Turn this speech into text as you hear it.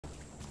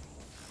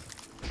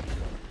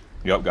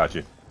Yup, got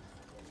you.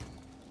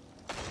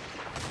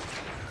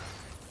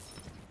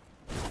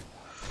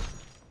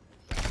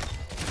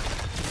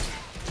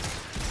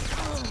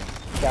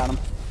 Got him.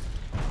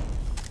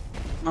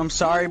 I'm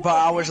sorry, but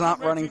I was not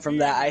running from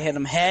that. I hit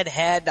him head.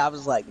 I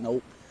was like,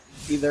 nope.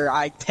 Either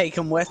I take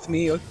him with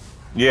me or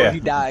he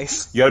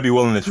dies. You gotta be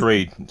willing to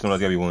trade.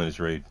 Somebody's gotta be willing to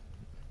trade.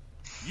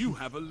 You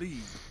have a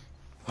lead.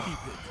 Keep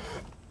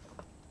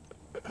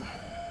it.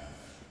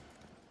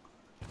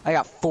 I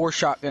got 4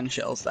 shotgun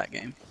shells that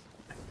game.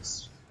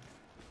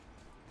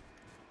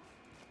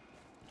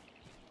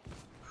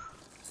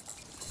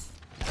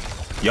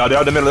 Y'all, they're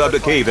out the middle of the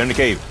cave. They're in the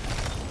cave.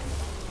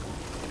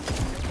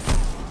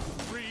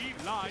 3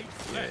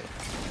 lives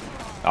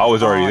left. I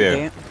was already there.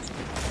 Damn.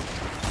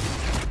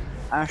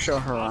 I show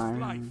her. Oh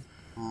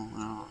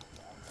no.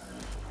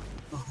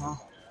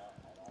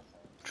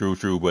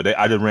 True. But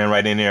I just ran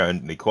right in there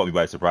and they caught me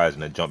by surprise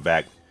and I jumped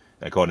back.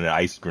 I caught in an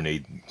ice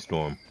grenade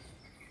storm.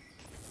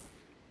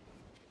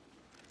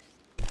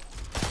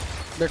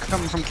 They're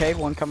coming from cave.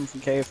 One coming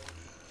from cave.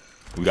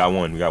 We got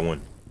one.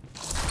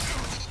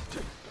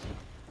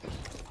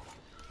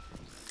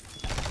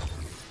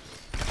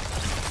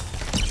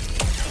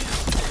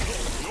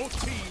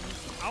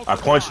 I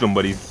punched him,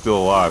 but he's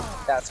still alive.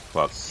 That's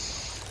fuck.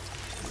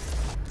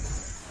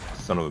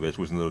 Son of a bitch,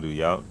 which little dude,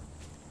 y'all?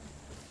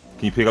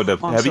 Can you pick up the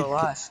I'm heavy? still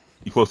alive.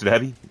 You close to the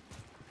heavy?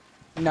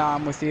 No,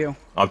 I'm with you.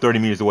 I'm 30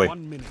 meters away.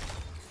 1 minute.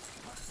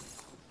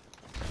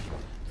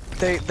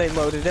 They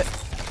loaded it.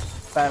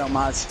 Battle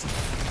mods.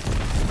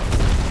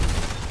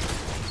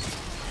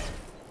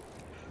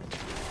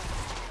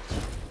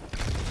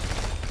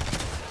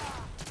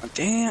 Oh,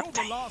 damn. You're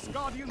the last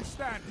guardian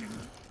standing.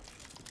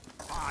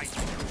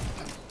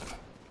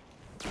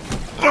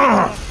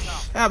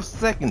 Half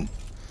second.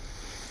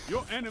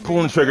 Your enemy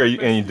Pulling the trigger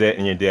and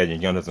you're dead. Your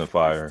gun doesn't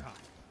fire.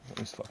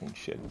 This fucking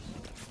shit.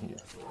 Yeah.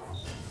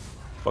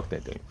 Fuck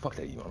that thing. Fuck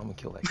that Eon. I'm gonna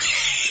kill that guy.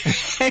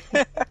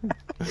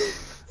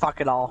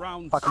 Fuck it all.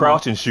 Fuck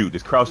Crouch and shoot.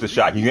 Just crouch the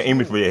shot. You can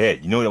aim it for your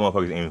head. You know that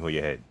motherfucker's aiming for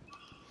your head.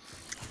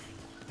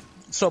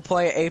 So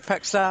play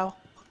Apex style?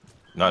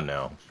 Not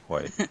now.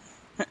 What?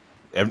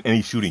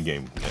 Any shooting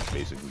game, yeah,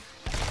 basically.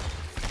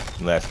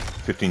 In the last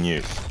 15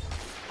 years.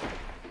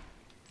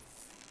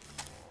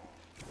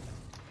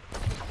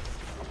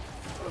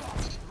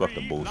 Fuck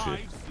the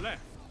bullshit.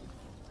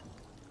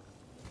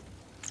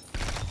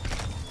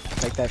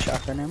 Take that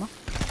shotgun ammo.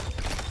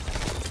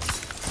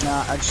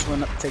 Nah, I just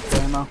went up to take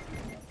the ammo.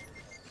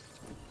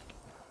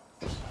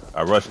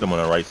 I rushed them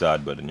on the right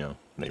side, but you know,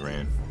 they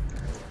ran.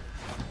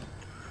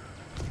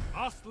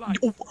 I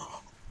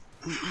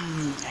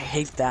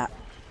hate that.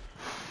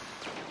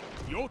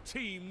 Your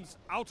team's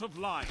out of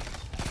line.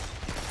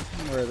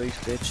 Where are these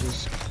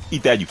bitches?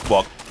 Eat that, you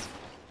fuck.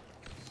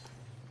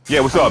 Yeah,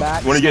 what's up?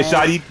 You wanna get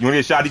shotty? You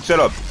wanna get shotty? Shut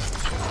up.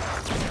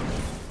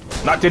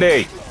 Not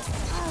today.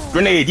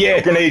 Grenade, yeah,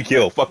 grenade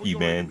kill. Fuck you,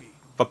 man.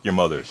 Fuck your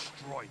mother.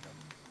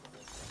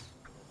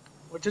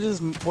 What did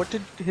his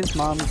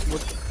mom?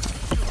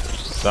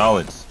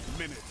 Silence.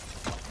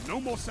 No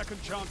more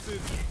second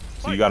chances.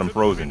 So you got him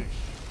frozen.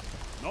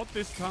 Not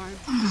this time.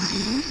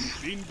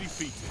 Been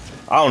defeated.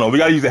 I don't know. We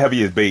gotta use the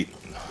heavy as bait.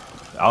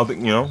 I don't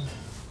think yeah.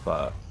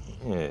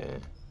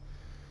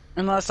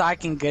 Unless I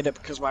can get it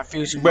because my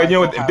fusion. But you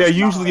know what? They're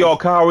usually all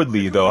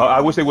cowardly, though.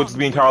 I wish they would just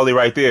being cowardly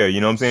right there.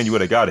 You know what I'm saying? You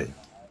would have got it.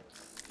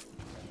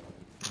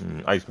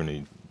 Ice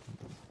grenade.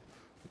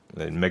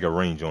 Mega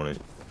range on it.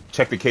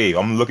 Check the cave.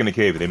 I'm looking the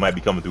cave. They might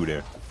be coming through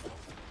there.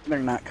 They're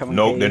not coming.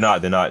 Nope, they're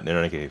not. They're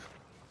in a cave.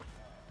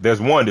 There's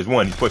one. He's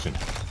pushing.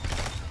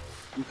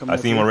 I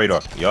see him on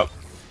radar. Yup.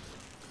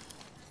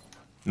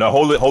 No,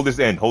 hold this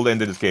end. Hold the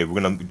end of this cave.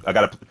 I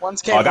got the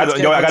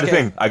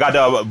thing. I got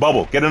the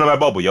bubble. Get into my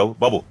bubble, yo.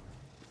 Bubble.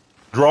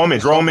 Draw him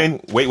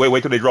in.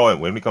 Wait till they draw in.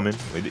 When we come in.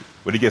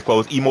 When he gets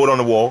close. Emote on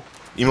the wall.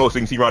 Emote so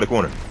you can see around the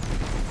corner.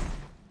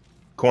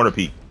 Corner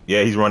peek.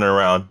 Yeah, he's running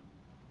around.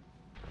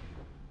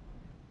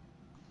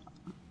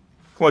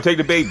 Come on, take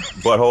the bait,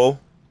 butthole.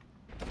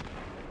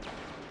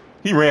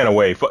 He ran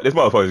away. This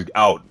motherfucker's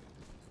out.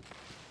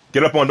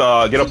 Get up on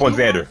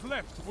Xander.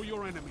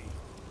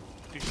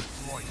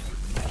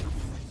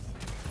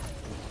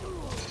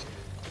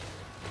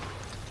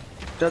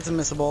 Doesn't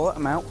miss a bullet.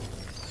 I'm out.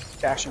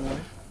 Dashing away.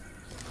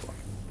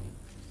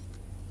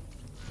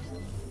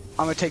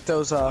 I'm gonna take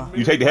those.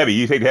 You take the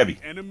heavy.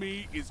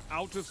 Enemy is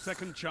out of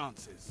second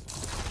chances.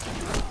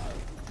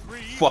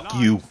 Fuck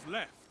you.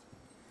 Left.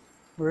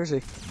 Where is he?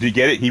 Did you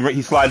get it?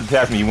 He slid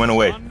past me. He went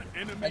away.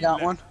 I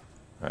got one.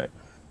 All right.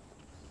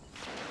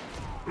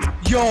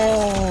 Yo.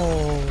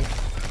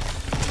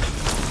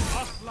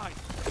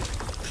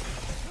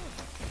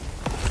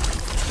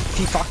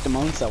 He fucked him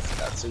own self with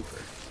that super.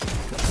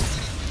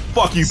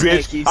 Fuck you,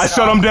 bitch! I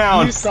shut him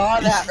down. You saw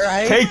that,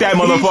 right? Take that,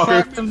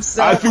 motherfucker!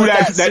 I threw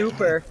that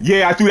super.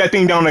 Yeah, I threw that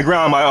thing down on the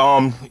ground.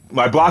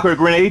 My blocker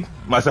grenade,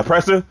 my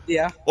suppressor.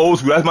 Yeah. Old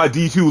school. That's my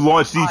D2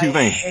 launch D2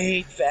 thing. I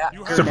hate that.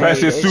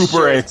 Suppressor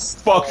super and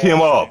fuck him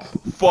up.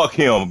 Fuck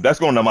him. That's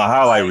going to my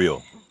highlight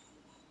reel.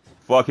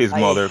 Fuck his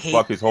mother.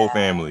 Fuck his whole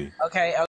family. Okay.